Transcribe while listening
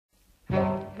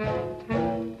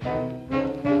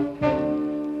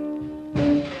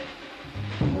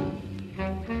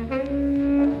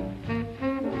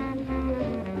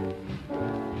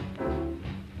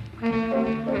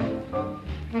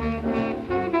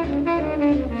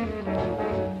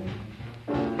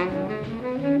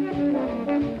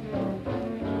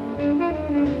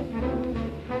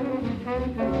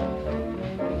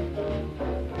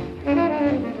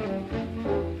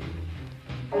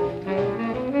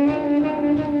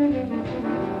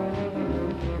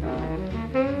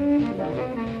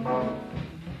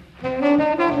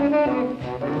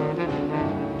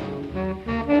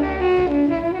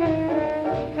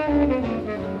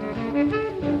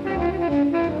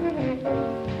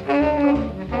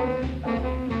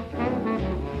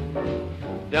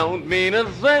Don't mean a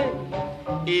thing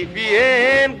if you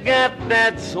ain't got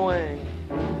that swing.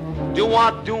 Do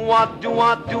what, do what, do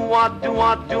what, do what, do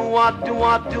what, do what, do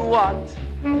what, do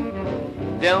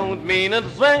what. Don't mean a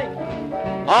thing.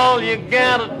 All you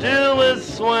gotta do is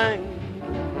swing.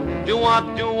 Do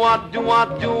what, do what, do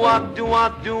what, do what, do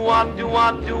what, do what, do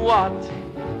what, do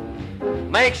what.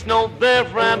 Makes no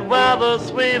difference whether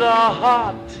sweet or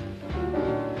hot.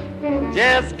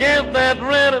 Just give that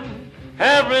rhythm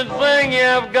everything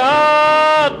you've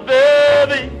got,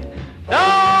 baby.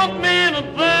 Don't mean a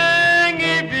thing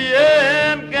if you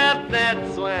ain't got that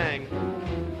swing.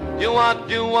 Do what,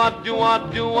 do what, do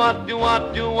what, do what, do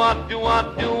what, do what, do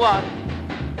what, do what.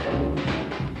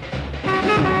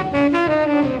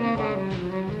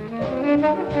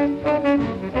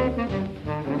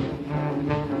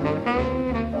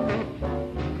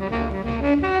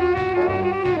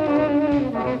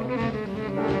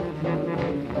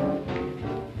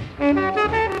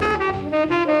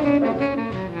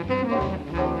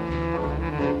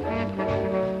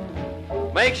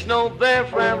 Makes no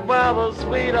difference whether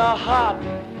sweet or hot.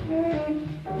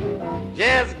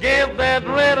 Just give that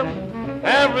rhythm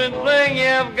everything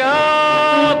you've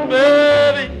got,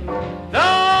 baby.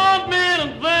 Don't mean a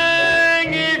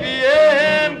thing if you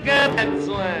ain't got that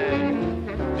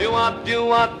swing. Do what, do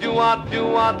what, do what, do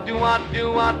what, do what,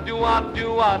 do what, do what,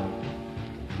 do what.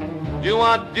 Do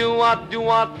what, do what, do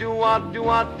what, do what, do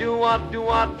what, do what, do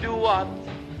what, do what.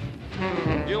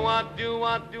 Do what, do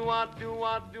what, do what, do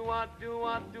what, do what, do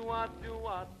what, do what, do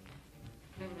what.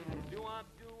 Do what.